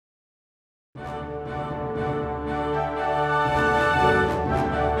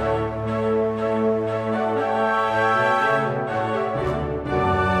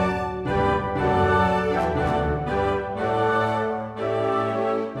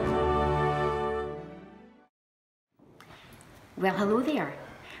Well, hello there.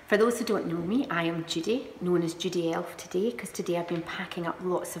 For those who don't know me, I am Judy, known as Judy Elf today, because today I've been packing up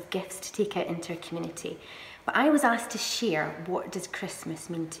lots of gifts to take out into our community. But I was asked to share, what does Christmas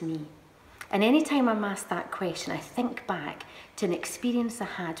mean to me? And any time I'm asked that question, I think back to an experience I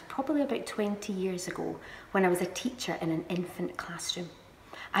had probably about 20 years ago when I was a teacher in an infant classroom.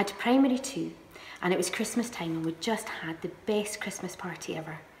 I had primary 2, and it was Christmas time, and we just had the best Christmas party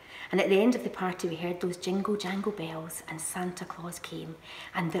ever. And at the end of the party, we heard those jingle jangle bells and Santa Claus came,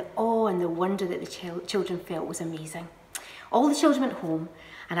 and the awe and the wonder that the children felt was amazing. All the children went home,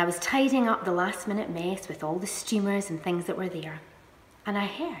 and I was tidying up the last minute mess with all the streamers and things that were there. And I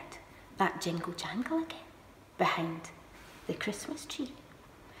heard that jingle jangle again behind the Christmas tree.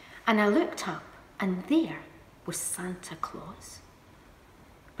 And I looked up, and there was Santa Claus.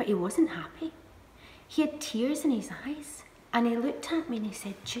 But he wasn't happy. He had tears in his eyes. And he looked at me and he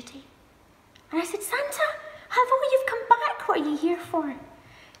said, "Judy." And I said, "Santa, hello, you've come back. What are you here for?"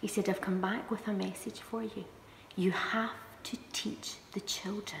 He said, "I've come back with a message for you. You have to teach the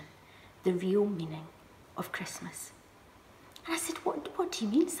children the real meaning of Christmas." And I said, what do you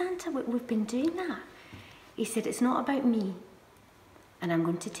mean, Santa? We've been doing that. He said, "It's not about me. And I'm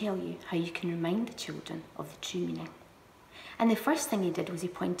going to tell you how you can remind the children of the true meaning." And the first thing he did was he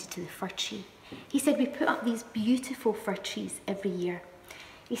pointed to the fir tree. He said, "We put up these beautiful fir trees every year."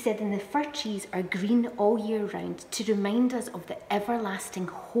 He said, "And the fir trees are green all year round to remind us of the everlasting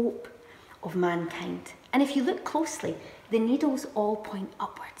hope of mankind. And if you look closely, the needles all point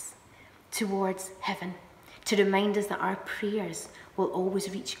upwards towards heaven to remind us that our prayers will always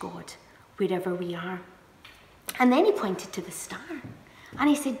reach God wherever we are." And then he pointed to the star and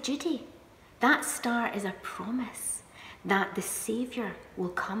he said, "Judy, that star is a promise that the Saviour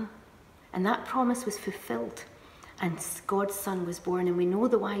will come." And that promise was fulfilled, and God's Son was born. And we know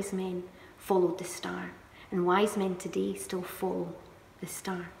the wise men followed the star, and wise men today still follow the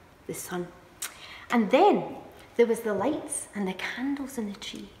star, the sun. And then there was the lights and the candles in the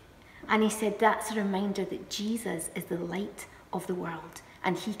tree. And he said that's a reminder that Jesus is the light of the world,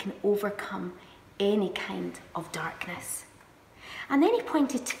 and he can overcome any kind of darkness. And then he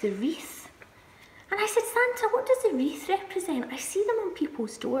pointed to the wreath. And I said, "Santa, what does the wreath represent? I see them on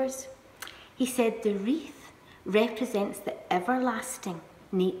people's doors." He said, "The wreath represents the everlasting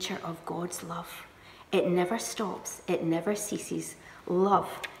nature of God's love. It never stops, it never ceases.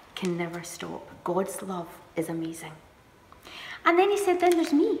 Love can never stop. God's love is amazing." And then he said, "Then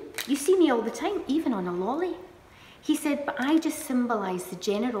there's me. You see me all the time, even on a lolly." He said, "But I just symbolise the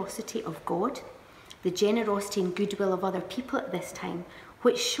generosity of God, the generosity and goodwill of other people at this time,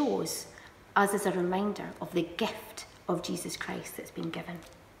 which shows us as a reminder of the gift of Jesus Christ that's been given."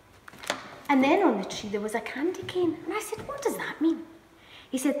 And then on the tree there was a candy cane. And I said, "What does that mean?"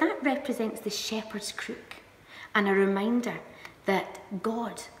 He said, "That represents the shepherd's crook, and a reminder that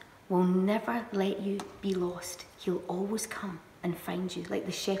God will never let you be lost. He'll always come and find you, like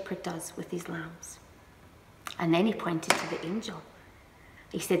the shepherd does with his lambs." And then he pointed to the angel.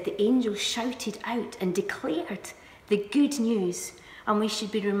 He said, "The angel shouted out and declared the good news, and we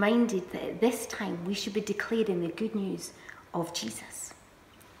should be reminded that at this time we should be declaring the good news of Jesus."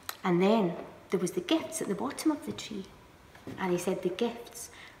 And then there was the gifts at the bottom of the tree. And he said the gifts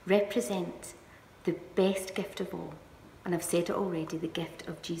represent the best gift of all. And I've said it already, the gift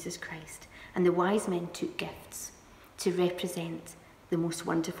of Jesus Christ. And the wise men took gifts to represent the most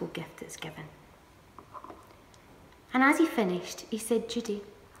wonderful gift that's given. And as he finished, he said, "Judy,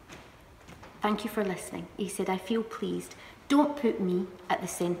 thank you for listening." He said, "I feel pleased. Don't put me at the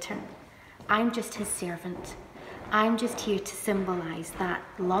centre. I'm just his servant. I'm just here to symbolise that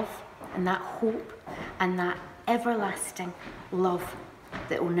love and that hope and that everlasting love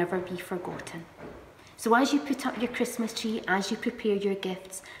that will never be forgotten." So as you put up your Christmas tree, as you prepare your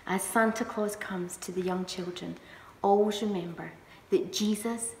gifts, as Santa Claus comes to the young children, always remember that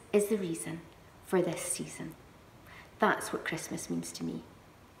Jesus is the reason for this season. That's what Christmas means to me.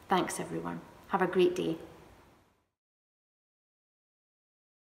 Thanks everyone. Have a great day.